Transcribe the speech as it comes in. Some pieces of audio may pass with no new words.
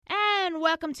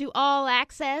welcome to All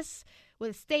Access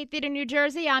with State Theater New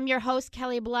Jersey. I'm your host,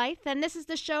 Kelly Blythe, and this is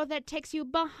the show that takes you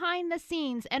behind the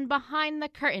scenes and behind the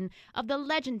curtain of the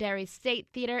legendary State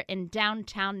Theater in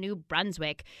downtown New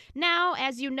Brunswick. Now,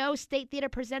 as you know, State Theater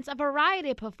presents a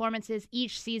variety of performances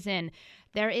each season.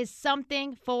 There is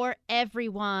something for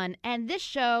everyone, and this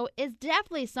show is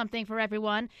definitely something for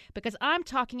everyone because I'm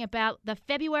talking about the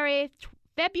February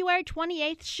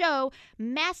 28th show,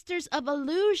 Masters of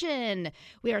Illusion.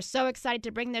 We are so excited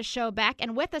to bring this show back,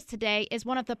 and with us today is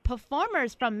one of the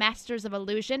performers from Masters of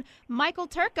Illusion, Michael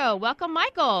Turco. Welcome,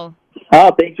 Michael.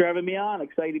 Oh, thanks for having me on.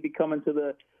 Excited to be coming to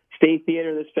the State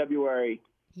Theater this February.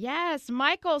 Yes,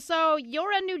 Michael. So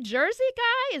you're a New Jersey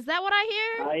guy? Is that what I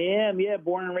hear? I am, yeah.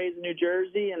 Born and raised in New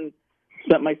Jersey, and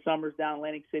spent my summers down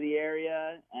Atlantic City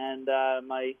area, and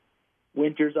my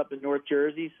winters up in North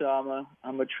Jersey, so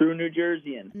I'm a true New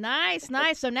Jerseyan. Nice.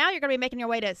 So now you're going to be making your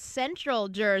way to Central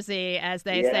Jersey, as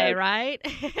they say, right?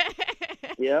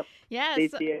 Yep. Yes.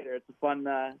 State Theater. It's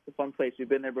a fun place. We've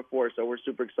been there before, so we're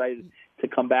super excited to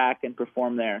come back and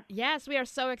perform there. Yes, we are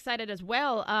so excited as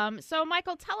well. So,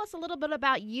 Michael, tell us a little bit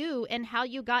about you and how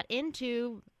you got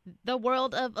into the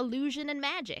world of illusion and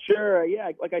magic. Sure,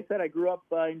 yeah. Like I said, I grew up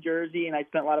in Jersey, and I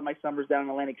spent a lot of my summers down in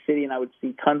Atlantic City, and I would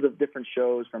see tons of different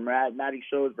shows, from magic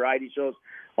shows, variety shows,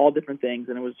 all different things,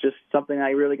 and it was just something I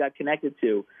really got connected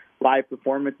to, live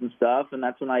performance and stuff, and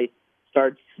that's when I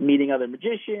started meeting other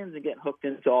magicians and getting hooked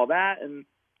into all that, and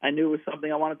I knew it was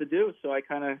something I wanted to do, so I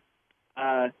kind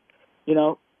of,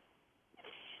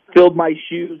 filled my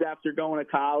shoes after going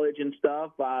to college and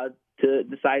stuff to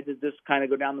decide to just kind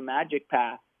of go down the magic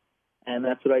path. And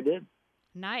that's what I did.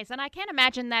 Nice. And I can't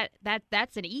imagine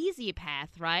that's an easy path,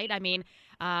 right? I mean,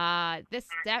 this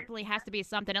definitely has to be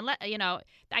something. And,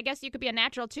 I guess you could be a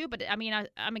natural too, but, I mean,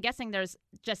 I'm guessing there's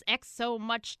just so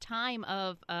much time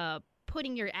of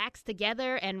putting your acts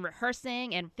together and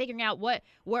rehearsing and figuring out what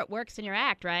works in your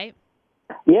act, right?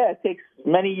 Yeah, it takes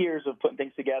many years of putting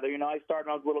things together. I started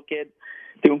when I was a little kid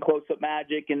doing close-up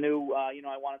magic and knew, I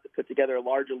wanted to put together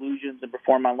large illusions and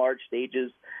perform on large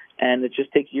stages. And it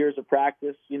just takes years of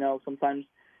practice. Sometimes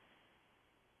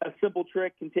a simple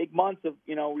trick can take months of,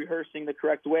 rehearsing the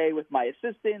correct way with my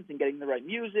assistants and getting the right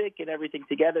music and everything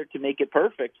together to make it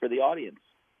perfect for the audience.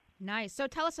 Nice. So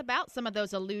tell us about some of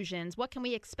those illusions. What can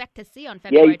we expect to see on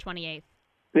February 28th?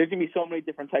 There's going to be so many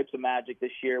different types of magic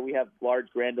this year. We have large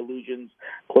grand illusions,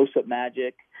 close-up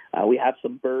magic. We have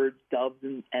some birds, doves,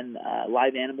 and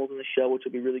live animals in the show, which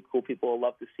will be really cool. People will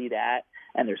love to see that.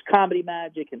 And there's comedy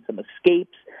magic and some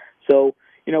escapes. So,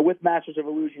 with Masters of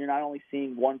Illusion, you're not only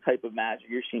seeing one type of magic,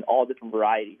 you're seeing all different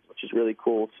varieties, which is really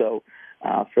cool. So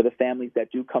for the families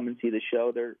that do come and see the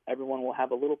show, everyone will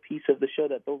have a little piece of the show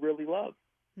that they'll really love.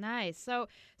 Nice.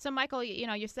 So Michael,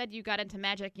 you said you got into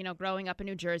magic, growing up in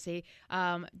New Jersey.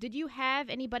 Did you have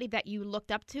anybody that you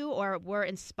looked up to or were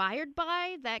inspired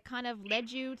by that kind of led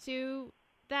you to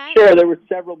that? Sure. There were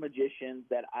several magicians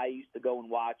that I used to go and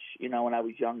watch, when I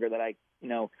was younger that I,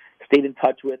 stayed in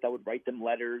touch with. I would write them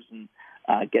letters and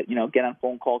get on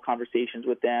phone call conversations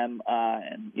with them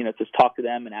and, just talk to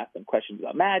them and ask them questions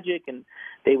about magic. And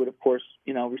they would, of course,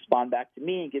 respond back to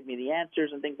me and give me the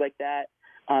answers and things like that.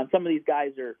 Some of these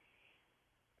guys are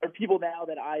people now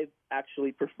that I've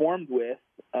actually performed with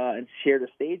and shared a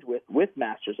stage with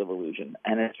Masters of Illusion,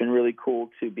 and it's been really cool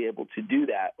to be able to do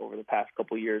that over the past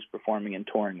couple of years, performing and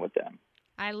touring with them.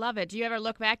 I love it. Do you ever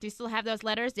look back? Do you still have those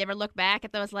letters? Do you ever look back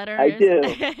at those letters? I do.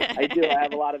 I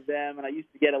have a lot of them, and I used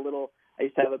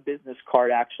to have a business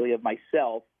card actually of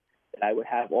myself that I would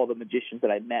have all the magicians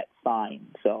that I met sign.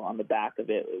 So on the back of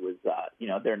it, it was,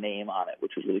 their name on it,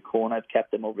 which was really cool. And I've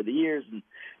kept them over the years and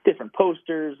different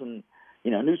posters and,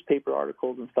 newspaper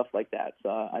articles and stuff like that. So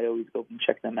I always go and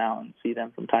check them out and see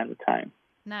them from time to time.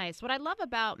 Nice. What I love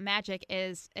about magic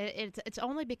is it's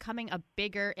only becoming a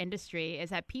bigger industry. Is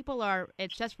that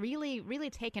it's just really, really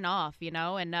taken off,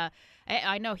 And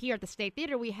I know here at the State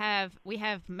Theater we have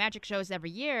magic shows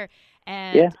every year,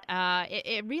 and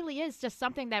it really is just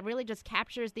something that really just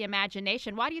captures the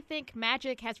imagination. Why do you think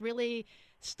magic has really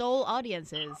stole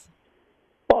audiences?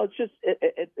 Well, it's just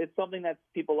it's something that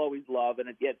people always love, and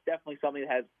it's definitely something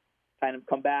that has kind of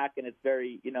come back, and it's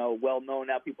very, well known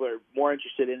now. People are more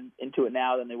interested into it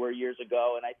now than they were years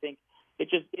ago, and I think it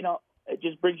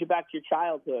just brings you back to your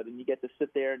childhood, and you get to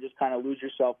sit there and just kind of lose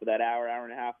yourself for that hour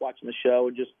and a half watching the show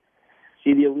and just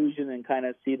see the illusion and kind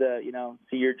of see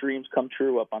see your dreams come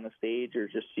true up on the stage, or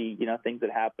just see, things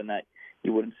that happen that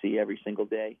you wouldn't see every single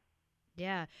day.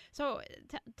 Yeah. So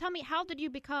tell me, how did you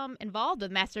become involved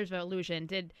with Masters of Illusion?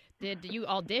 Did you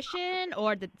audition,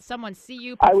 or did someone see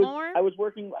you perform? I was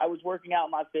working out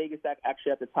in Las Vegas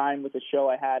actually at the time with a show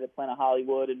I had at Planet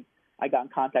Hollywood, and I got in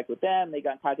contact with them. They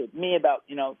got in contact with me about,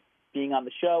 being on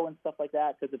the show and stuff like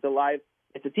that, because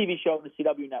it's a TV show on the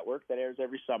CW network that airs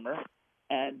every summer.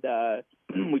 And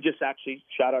we just actually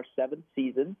shot our 7th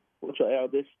season, which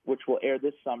will air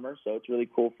this summer. So it's really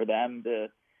cool for them to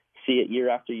see it year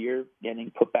after year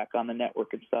getting put back on the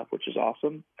network and stuff, which is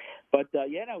awesome. But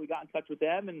we got in touch with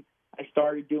them, and I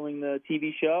started doing the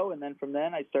TV show, and then from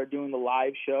then I started doing the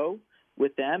live show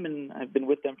with them, and I've been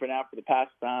with them for the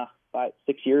past 5-6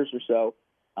 years or so,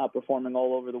 performing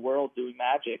all over the world doing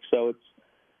magic. So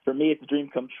for me, it's a dream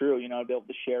come true, to be able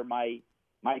to share my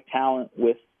talent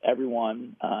with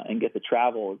everyone and get to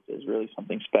travel is really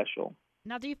something special.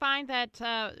 Now, do you find that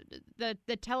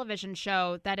the television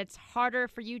show, that it's harder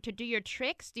for you to do your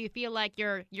tricks? Do you feel like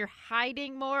you're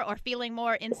hiding more or feeling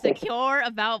more insecure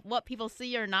about what people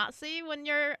see or not see when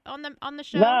you're on the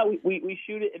show? No, we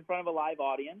shoot it in front of a live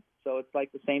audience, so it's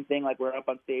like the same thing. Like we're up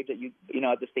on stage at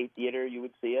at the State Theater, you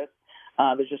would see us.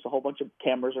 There's just a whole bunch of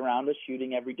cameras around us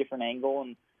shooting every different angle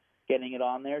and getting it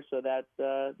on there so that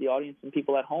the audience and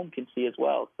people at home can see as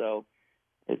well. So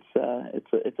it's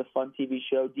a fun TV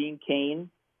show. Dean Cain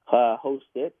hosts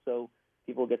it, so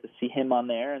people get to see him on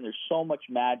there. And there's so much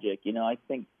magic. I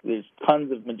think there's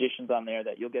tons of magicians on there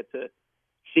that you'll get to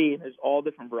see. And there's all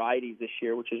different varieties this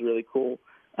year, which is really cool.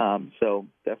 So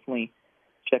definitely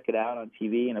check it out on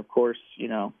TV. And of course,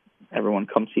 everyone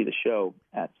come see the show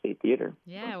at State Theater.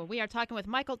 Yeah, well, we are talking with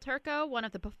Michael Turco, one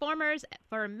of the performers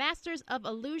for Masters of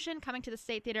Illusion, coming to the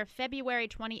State Theater February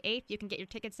 28th. You can get your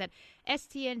tickets at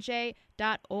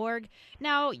stnj.org.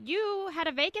 Now, you had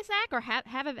a Vegas act, or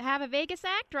have a Vegas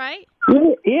act, right?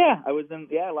 Yeah, I was in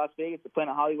Las Vegas, the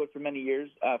Planet Hollywood, for many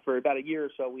years. For about a year or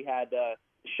so, we had a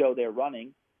show there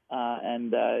running,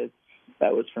 and that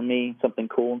was, for me, something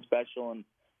cool and special. And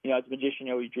as a magician,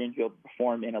 you always dream to be able to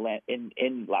perform in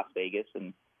Las Vegas,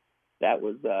 and that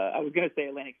was I was going to say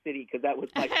Atlantic City because that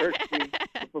was my first dream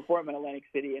to perform in Atlantic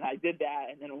City, and I did that.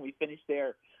 And then when we finished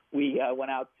there, we went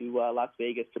out to Las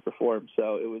Vegas to perform.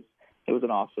 So it was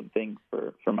an awesome thing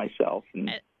for myself and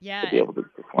to be able to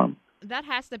perform. That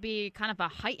has to be kind of a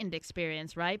heightened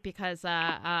experience, right? Because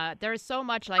there is so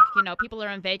much, people are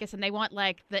in Vegas and they want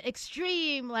the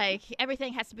extreme,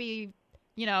 everything has to be.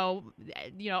 All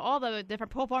the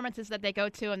different performances that they go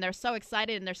to, and they're so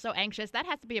excited and they're so anxious. That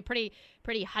has to be a pretty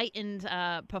heightened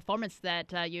performance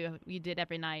that you did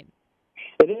every night.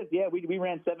 It is, yeah. We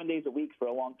ran 7 days a week for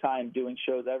a long time, doing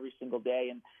shows every single day.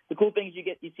 And the cool thing is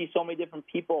you see so many different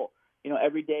people.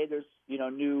 Every day there's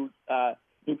new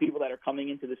people that are coming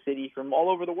into the city from all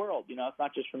over the world. It's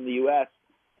not just from the U.S.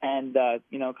 and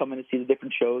coming to see the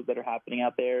different shows that are happening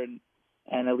out there.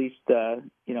 And at least,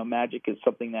 magic is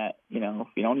something that, if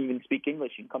you don't even speak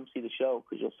English, you can come see the show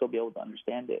because you'll still be able to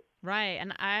understand it. Right.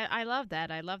 And I love that.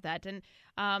 And,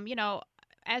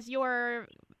 as you're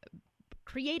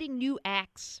creating new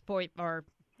acts or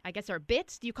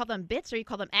bits, do you call them bits or you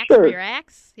call them acts for your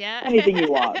acts? Yeah. Anything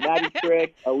you want. Magic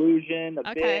trick, illusion,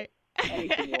 a bit.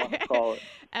 Anything you want to call it.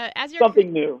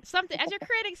 Something new. As you're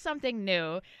creating something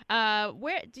new,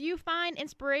 where do you find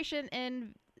inspiration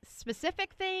in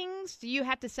specific things? Do you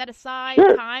have to set aside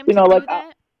time to do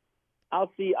that?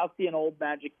 I'll see an old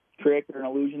magic trick or an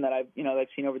illusion that I've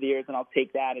seen over the years, and I'll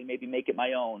take that and maybe make it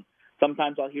my own.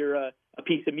 Sometimes I'll hear a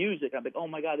piece of music. I'm like, oh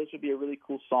my God, this would be a really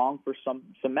cool song for some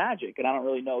magic, and I don't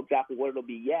really know exactly what it'll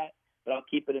be yet, but I'll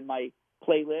keep it in my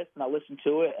playlist and I'll listen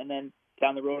to it, and then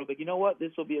down the road I'll be like, you know what,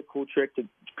 this will be a cool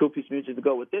piece of music to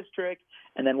go with this trick,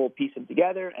 and then we'll piece them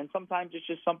together. And sometimes it's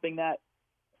just something that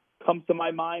comes to my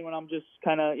mind when I'm just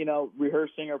kind of,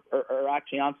 rehearsing or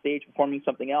actually on stage performing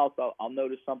something else. I'll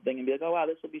notice something and be like, oh, wow,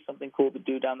 this will be something cool to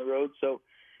do down the road. So,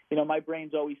 my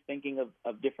brain's always thinking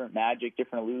of different magic,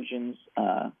 different illusions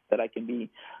that I can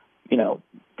be,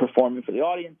 performing for the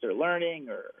audience or learning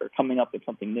or coming up with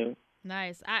something new.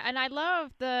 Nice. And I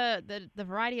love the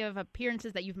variety of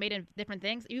appearances that you've made in different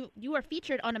things. You were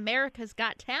featured on America's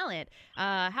Got Talent.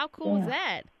 How cool was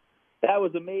that? That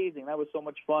was amazing. That was so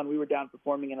much fun. We were down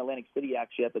performing in Atlantic City,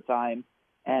 actually, at the time,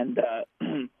 and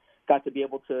got to be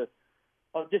able to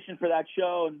audition for that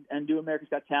show and do America's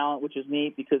Got Talent, which is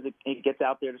neat because it gets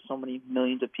out there to so many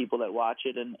millions of people that watch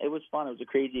it. And it was fun. It was a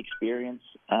crazy experience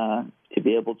to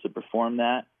be able to perform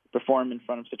in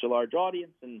front of such a large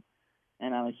audience and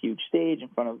on a huge stage in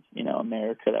front of,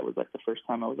 America. That was the first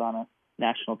time I was on a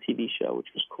national TV show, which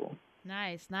was cool.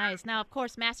 Nice. Now, of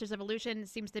course, Masters of Illusion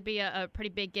seems to be a pretty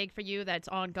big gig for you that's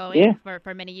ongoing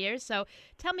for many years. So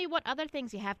tell me what other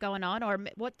things you have going on, or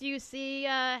what do you see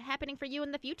happening for you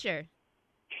in the future?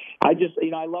 I just,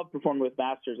 I love performing with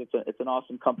Masters. It's an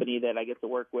awesome company that I get to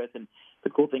work with. And the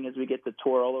cool thing is we get to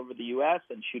tour all over the U.S.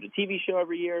 and shoot a TV show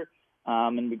every year.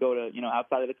 and we go to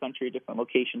outside of the country, different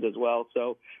locations as well.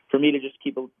 So for me to just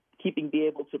be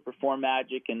able to perform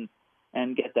magic and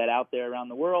get that out there around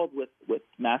the world with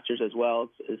Masters as well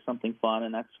is something fun,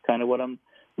 and that's kind of what I'm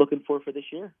looking for this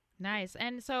year. Nice.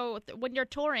 And so when you're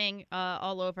touring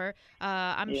all over,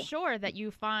 I'm sure that you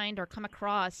find or come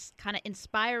across kind of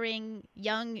inspiring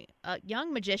young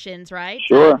magicians, right?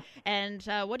 Sure. And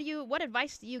what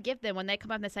advice do you give them when they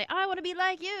come up and say, "Oh, I want to be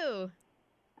like you"?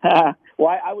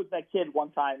 Well, I was that kid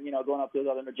one time, going up to those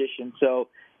other magicians, so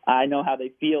I know how they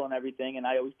feel and everything, and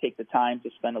I always take the time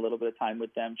to spend a little bit of time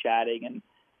with them, chatting and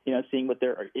seeing what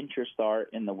their interests are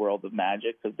in the world of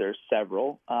magic, because there's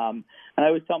several. And I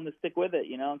always tell them to stick with it,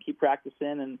 and keep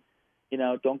practicing and,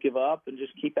 don't give up and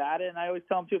just keep at it. And I always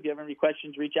tell them, too, if you have any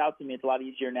questions, reach out to me. It's a lot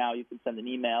easier now. You can send an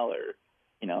email or,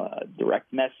 a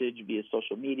direct message via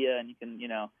social media, and you can,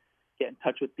 get in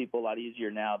touch with people a lot easier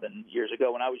now than years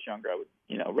ago. When I was younger, I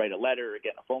would, write a letter or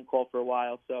get a phone call for a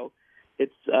while. So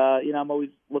it's, I'm always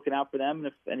looking out for them. And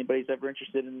if anybody's ever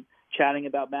interested in chatting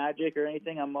about magic or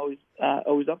anything, I'm always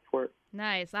up for it.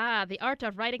 Nice. The art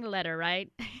of writing a letter, right?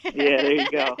 Yeah, there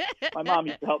you go. My mom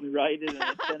used to help me write it and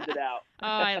send it out. Oh,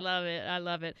 I love it. I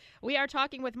love it. We are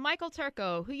talking with Michael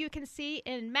Turco, who you can see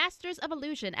in Masters of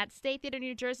Illusion at State Theater,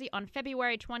 New Jersey on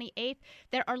February 28th.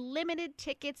 There are limited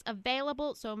tickets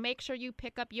available, so make sure you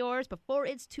pick up yours before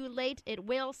it's too late. It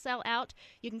will sell out.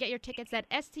 You can get your tickets at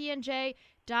stnj.org.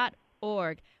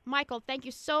 Michael, thank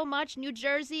you so much. New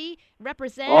Jersey,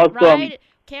 represent, awesome. Right?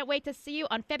 Can't wait to see you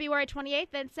on February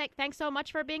 28th. And thanks so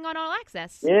much for being on All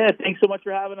Access. Yeah, thanks so much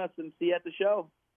for having us, and see you at the show.